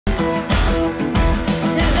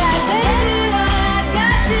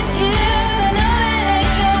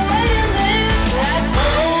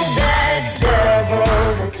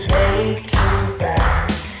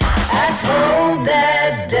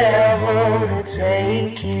wanna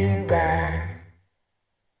take you back.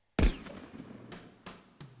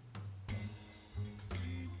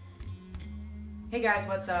 Hey guys,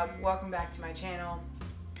 what's up? Welcome back to my channel.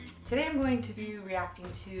 Today I'm going to be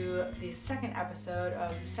reacting to the second episode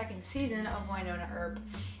of the second season of Wynonna Earp,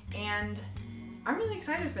 and I'm really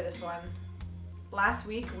excited for this one. Last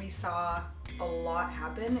week we saw a lot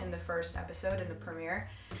happen in the first episode in the premiere,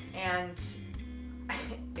 and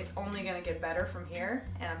it's only gonna get better from here,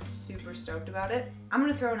 and I'm super stoked about it. I'm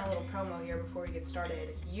gonna throw in a little promo here before we get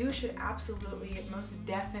started. You should absolutely, most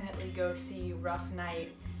definitely go see Rough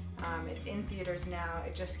Night. It's in theaters now.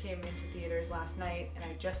 It just came into theaters last night and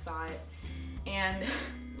I just saw it. And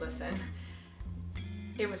listen,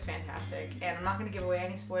 it was fantastic. And I'm not going to give away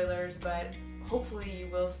any spoilers, but hopefully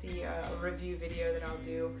you will see a review video that I'll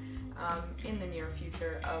do in the near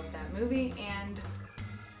future of that movie. And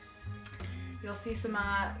you'll see some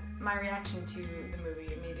my reaction to the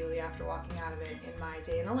movie immediately after walking out of it in my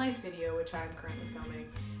day in the life video, which I'm currently filming,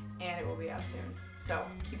 and it will be out soon. So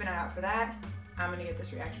keep an eye out for that. I'm gonna get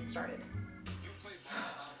this reaction started.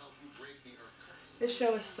 This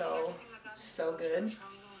show is so good.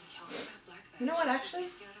 You know what, actually?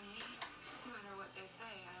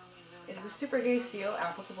 Is the super gay seal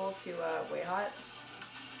applicable to Way Hot?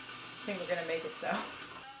 I think we're gonna make it so.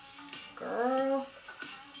 Girl.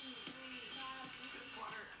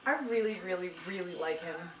 I really like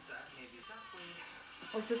him.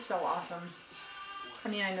 This is so awesome. I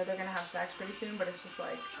mean, I know they're gonna have sex pretty soon, but it's just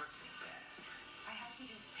like,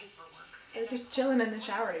 they're just chilling in the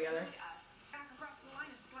shower together.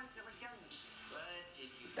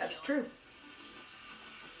 That's true.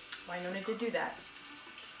 Wynonna did do that.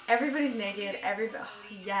 Everybody's naked. Everybody.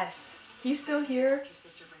 Oh, yes. He's still here.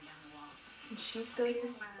 And she's still here.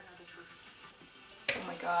 Oh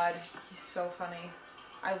my god. He's so funny.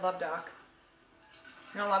 I love Doc.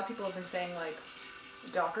 You know, a lot of people have been saying, like,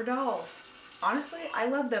 Doc or dolls. Honestly, I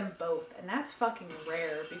love them both. And that's fucking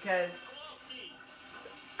rare because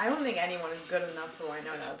I don't think anyone is good enough for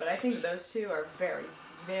Wynonna, but I think those two are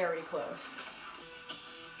very close.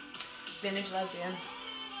 Vintage lesbians.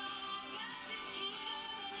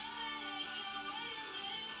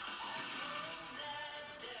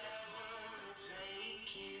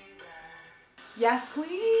 Yes,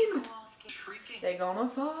 queen! They gonna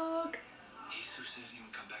fuck.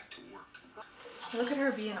 Look at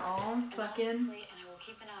her being all fucking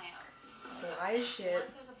sly as shit.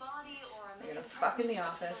 They're gonna fuck in the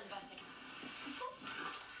office.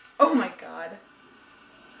 Oh my god.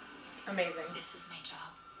 Amazing. This is my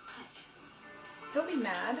job. Don't be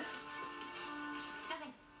mad.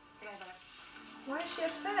 Nothing. Why is she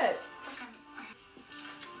upset?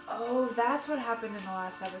 Oh, that's what happened in the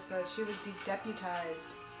last episode. She was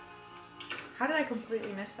deputized. How did I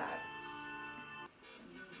completely miss that?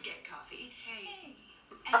 Get coffee. Hey.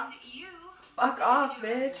 And you. Fuck off,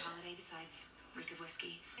 bitch. Holiday besides reek of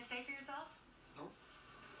whiskey. You say for yourself? Nope.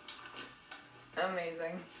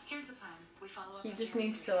 Amazing. Here's the plan. We follow up. He just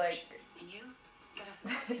needs to, like, and you get us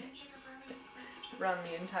run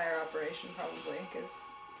the entire operation probably, because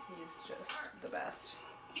he's just the best.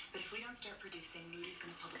 But if we don't start producing, Moody's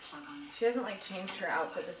gonna pull the plug on this. She hasn't, like, changed her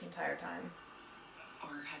outfit this entire time.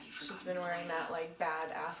 Or have you forgotten? She's been wearing that, like, bad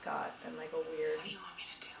ascot and, like, a weird What do you want me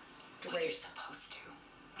to do? What drape. you're supposed to.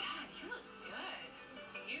 God, you look good.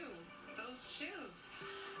 You, those shoes.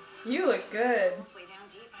 You look good. It's way down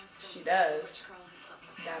deep. I'm still. She does. Girl who slept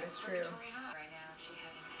with That is true. Right now, if she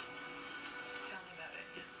hadn't. Tell me about it.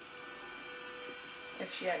 If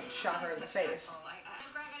she hadn't shot her in the face. I don't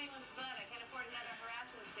grab anyone's butt. I can't afford another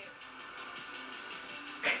harassment suit.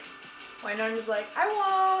 Wynonna's like, I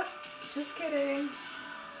won't. Just kidding.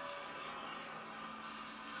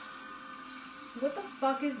 What the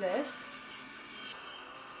fuck is this?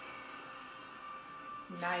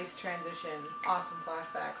 Nice transition. Awesome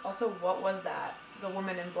flashback. Also, what was that? The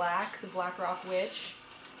woman in black? The Black Rock Witch?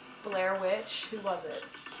 Blair Witch? Who was it?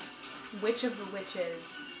 Which of the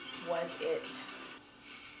witches was it?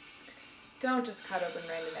 Don't just cut open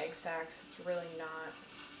random egg sacs. It's really not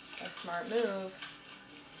a smart move.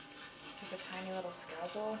 With a tiny little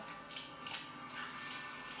scalpel.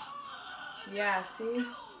 Yeah, see?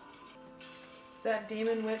 Is that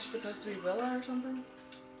demon witch supposed to be Willa or something?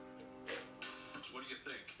 What do you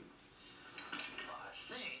think? Well, I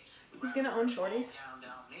think He's gonna own shorties? down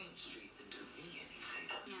Main Street than do me any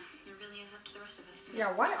favor. Yeah, it really is up to the rest of us.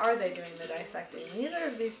 Yeah, why are they doing the dissecting? Neither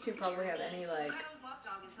of these two probably have any, like,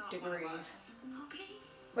 degrees. Okay.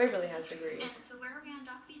 Waverly has degrees So where are we on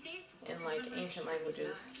dock these days? in, like, ancient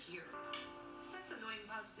languages. This annoying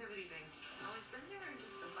positivity thing. Always been there or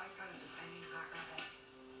just a byproduct of banging hot rabbit?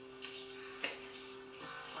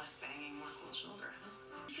 Less banging, more shoulder, huh?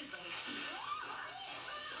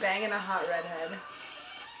 Banging a hot redhead.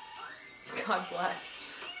 God bless.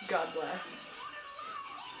 God bless.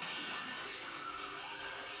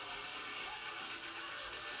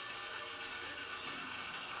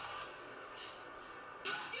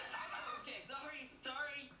 Okay,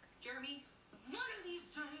 sorry. Jeremy, one of these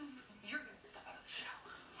times you're gonna step out of the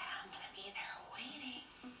shower. And I'm gonna be there waiting.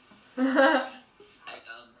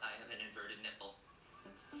 I have an inverted nipple.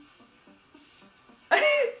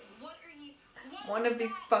 What are you? What One was of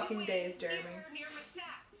these that fucking doing days, Jeremy. near my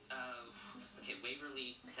snacks? Okay,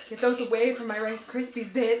 Waverly said Get if I those came away over from my now, Rice Krispies,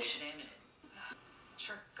 I could bitch. examine it.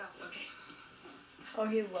 Sure, go. Okay. Oh,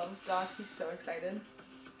 he loves Doc. He's so excited.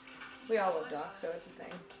 We all love Doc, so it's a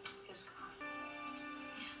thing. Is gone.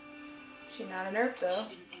 She not an Earp, though.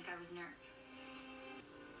 Didn't think I was an Earp.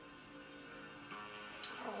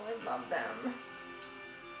 Oh, I love them.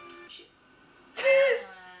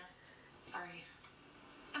 Sorry.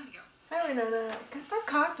 I'm gonna go. Hi, Wynonna. Stop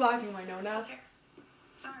cock blocking, Wynonna. Politics.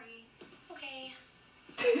 Sorry. Okay.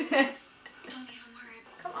 Come Don't even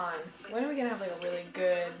worry. on. When are we gonna have like a really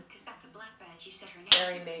good, Because back at Black Badge, you said her name.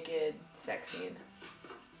 very naked sex scene?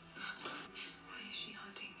 Why is she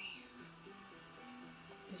haunting me?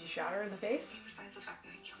 Because you shot her in the face? Besides the fact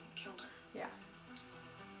that I killed her. Yeah.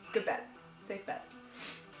 Good bet. Safe bet.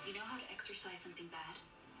 You know how to exercise something bad?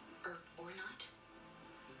 Or not?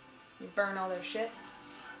 You burn all their shit.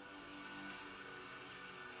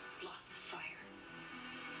 Lots of fire.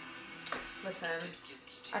 Listen,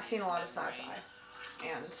 I've seen a lot of sci-fi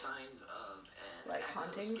and Signs of an like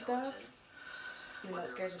haunting exoskeleton, stuff. Even though whether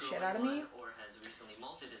it scares the it's shit out of me, growing or has recently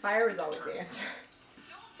molted, is fire is yet to be always the determined. answer.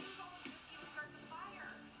 Don't use all the whiskey to start the fire.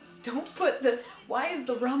 Don't put the. Why is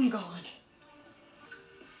the rum gone?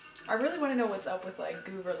 I really want to know what's up with like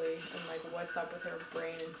Gooverly and like what's up with her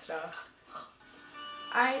brain and stuff.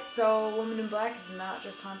 Alright, so Woman in Black is not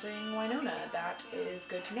just haunting Wynonna. That is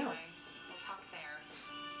good to know. Anyway, we'll talk there.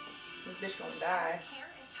 This bitch gonna I die. don't care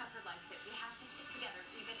if Tucker likes it. We have to stick together,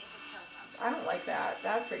 even if it kills us. I don't like that.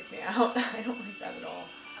 That freaks me out. I don't like that at all.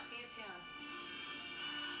 I'll see you soon.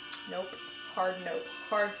 Nope. Hard nope.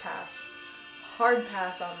 Hard pass. Hard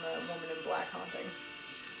pass on the Woman in Black haunting.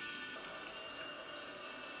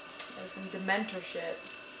 There's some Dementor shit.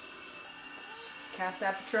 Cast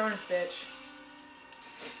that Patronus, bitch.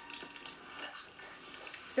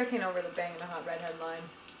 Still can't over the bang the hot redhead line.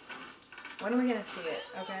 When are we gonna see it,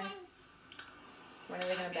 okay? When are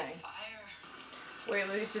they gonna bang? Wait,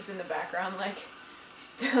 Louie's just in the background, like,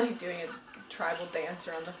 they're like doing a tribal dance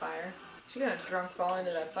around the fire. She gonna drunk fall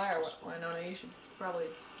into that fire, Wynonna. You should probably.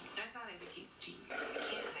 I thought I could keep cheating. I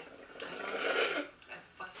can't. I don't. I'm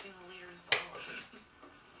busting a leader's balls.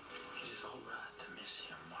 It is all right to miss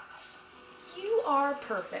him, Wynonna. You are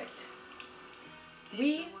perfect.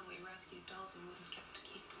 We When we rescued dolls and wouldn't get to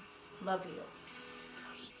keep them. love you.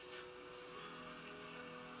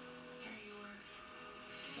 Here you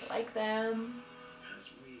were. Like them. That's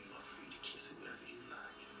real for you to kiss whoever you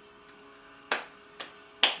like.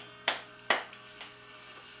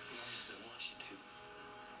 As long as they want you to.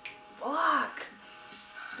 Fuck.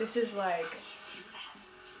 This is like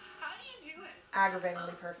How do you do it?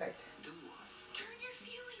 aggravatingly perfect. Do what? Turn your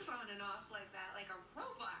feelings on and off like that, like a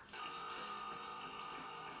robot.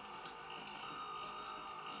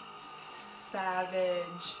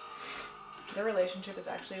 Savage. Their relationship is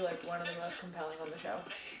actually like one of the most compelling on the show.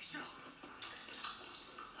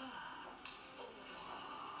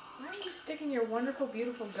 Why are you sticking your wonderful,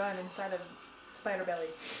 beautiful gun inside of Spider Belly?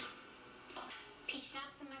 Peach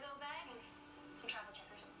schnapps in my go bag and some travel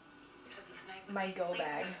checkers. My go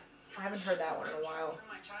bag. I haven't heard that one in a while. From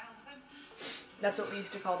my childhood. That's what we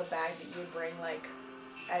used to call the bag that you would bring like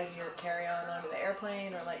as your carry-on onto the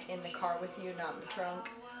airplane or like in the car with you, not in the trunk.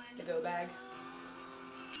 The go bag.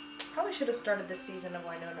 Probably should have started this season of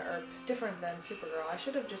Wynonna Earp different than Supergirl. I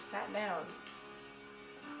should have just sat down.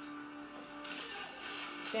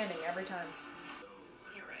 Standing every time.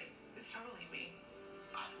 You're right. It's totally me.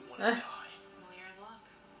 I don't want to die. Well, you're in luck.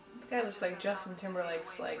 This guy looks like Justin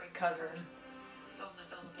Timberlake's like cousin. Sold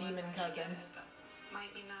myself Demon blood cousin. money again, but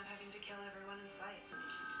might be not having to kill everyone in sight.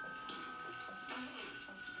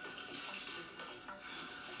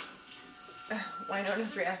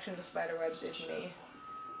 Wynonna's reaction to spiderwebs is me.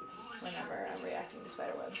 Whenever I'm reacting to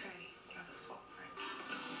spiderwebs. Trinity, Catholic school, right?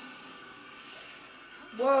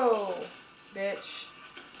 Whoa, bitch.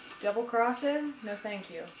 Double crossing? No thank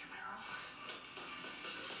you.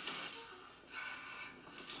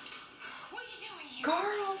 What are you doing here?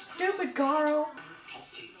 Carl! Stupid Carl!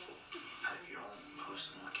 Help people out of your own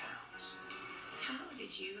personal accounts. How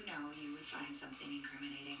did you know you would find something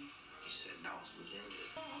incriminating? You said Dawes was in it.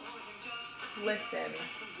 More than just Listen,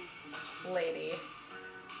 lady.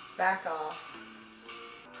 Back off.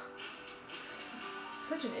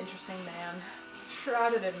 Such an interesting man.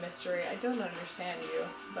 Shrouded in mystery. I don't understand you,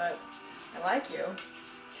 but I like you.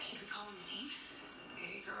 Should we call him the team?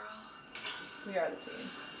 Hey, girl. We are the team.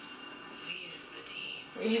 We is the team.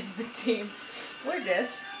 We is the team. We're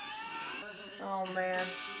this. Oh man.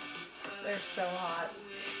 They're so hot.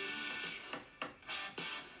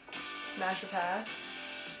 Smash or pass?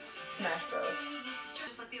 Smash both.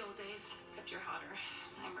 Just like the old days, except you're hotter.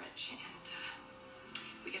 I'm rich, and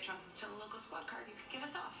we get drunk and steal a local squad card. You could get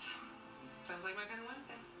us off. Sounds like my kind of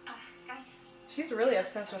Wednesday. Guys. She's really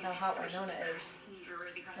obsessed with how hot Wynonna is.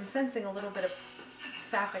 I'm sensing a little bit of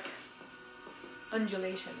sapphic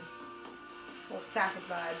undulation. Little sapphic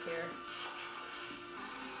vibes here.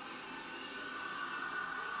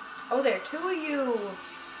 Oh, there are two of you.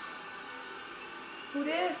 Who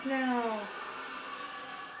this now?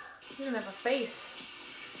 You don't have a face.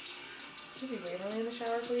 Can you be Waverly in the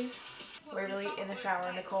shower, please? Waverly in the shower,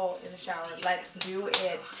 Nicole in the shower. Let's do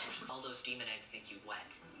it. All those demon eggs make you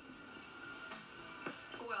wet.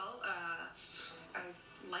 Well, I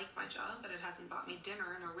like my job, but it hasn't bought me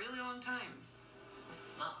dinner in a really long time.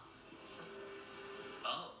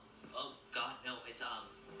 Oh, God, no, it's,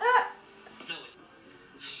 no, it's...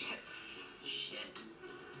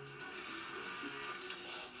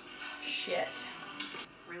 Shit.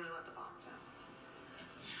 Really let the boss down.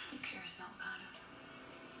 Who cares about Mikado?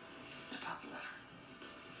 I talked about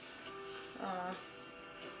her.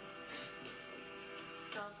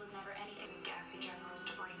 Dulce was never anything. Using gassy generals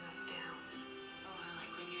to bring us down. Oh, I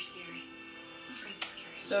like when you're scary. I'm afraid the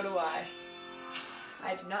scary. So do I.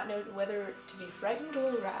 I do not know whether to be frightened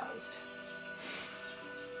or aroused.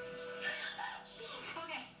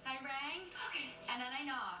 Okay, I rang. Okay. And then I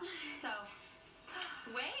knocked. So,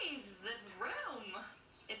 Waves, this room.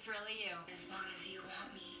 It's really you. As long as you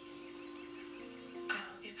want me, I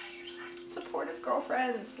will be by your side. Supportive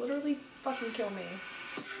girlfriends. Literally fucking kill me.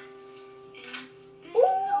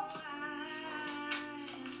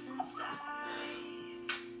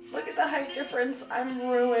 Look at the height difference. I'm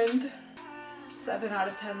ruined. 7 out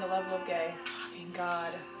of 10, the level of gay. Fucking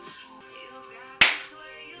God.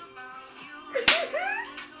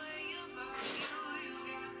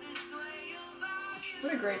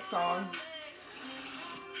 What a great song.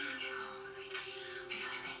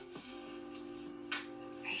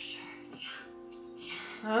 Are you sure? Yeah.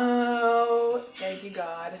 Oh, thank you,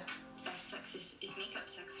 God. Best sex is makeup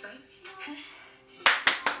sex, right?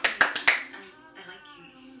 I like you.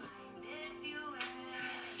 You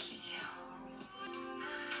too.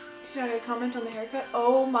 She's not gonna comment on the haircut?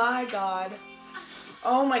 Oh my God.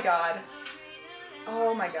 Oh my God.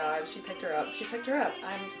 Oh my God. She picked her up. She picked her up.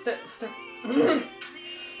 I'm Give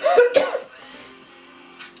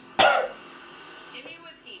me a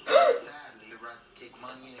whiskey. Sadly, the right to take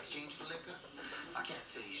money in exchange for liquor, I can't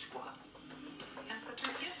say you squat. That's such a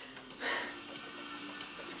gift.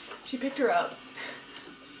 She picked her up.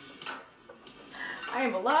 I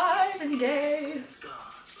am alive and gay.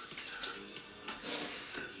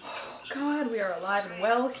 Oh God, we are alive and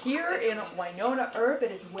well here in Wynonna, Earp. It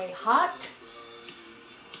is way hot.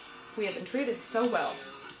 We have been treated so well.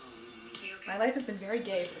 You okay? My life has been very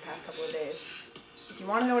gay for the past couple of days. If you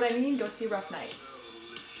want to know what I mean, go see Rough Night.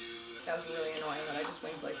 That was really annoying that I just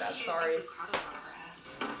winked like that. Sorry. Mikado's on her ass.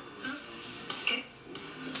 Okay.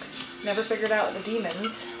 Never figured out the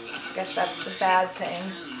demons. I guess that's the bad thing.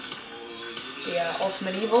 The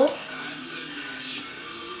ultimate evil.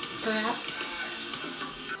 Perhaps.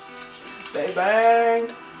 They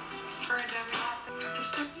banged. For a devil loss, this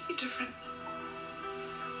time will be different.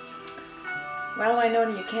 Well, I know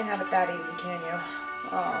you can't have it that easy, can you?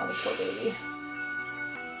 Oh, the poor baby.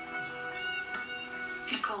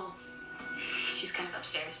 Nicole, she's kind of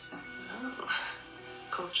upstairs. Oh.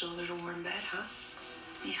 Cold shoulder to warm bed, huh?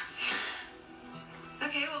 Yeah.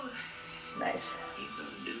 Okay, well, Nice. you go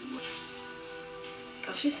do.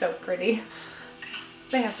 Go She's so pretty.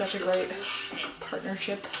 They have such a great Sit.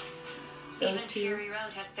 partnership. Even Those two. Fury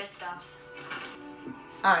Road has pit stops.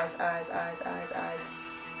 Eyes, eyes, eyes, eyes, eyes.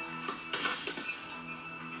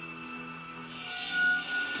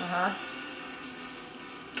 Uh-huh.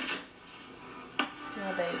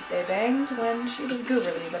 Well, they banged when she was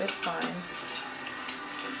gooberly, but it's fine.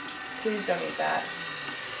 Please don't eat that.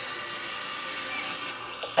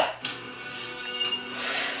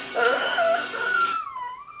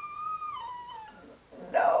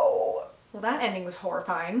 No. Well, that ending was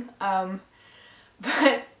horrifying.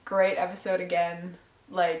 But great episode again.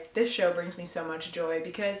 Like, this show brings me so much joy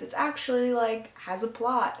because it's actually, like, has a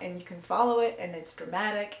plot and you can follow it and it's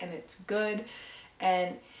dramatic and it's good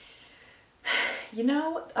and You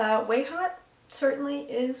know, Way Hot certainly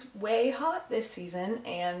is way hot this season,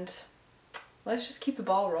 and let's just keep the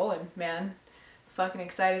ball rolling, man. Fucking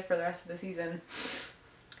excited for the rest of the season.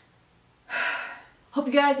 Hope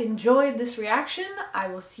you guys enjoyed this reaction. I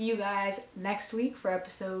will see you guys next week for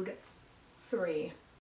episode 3.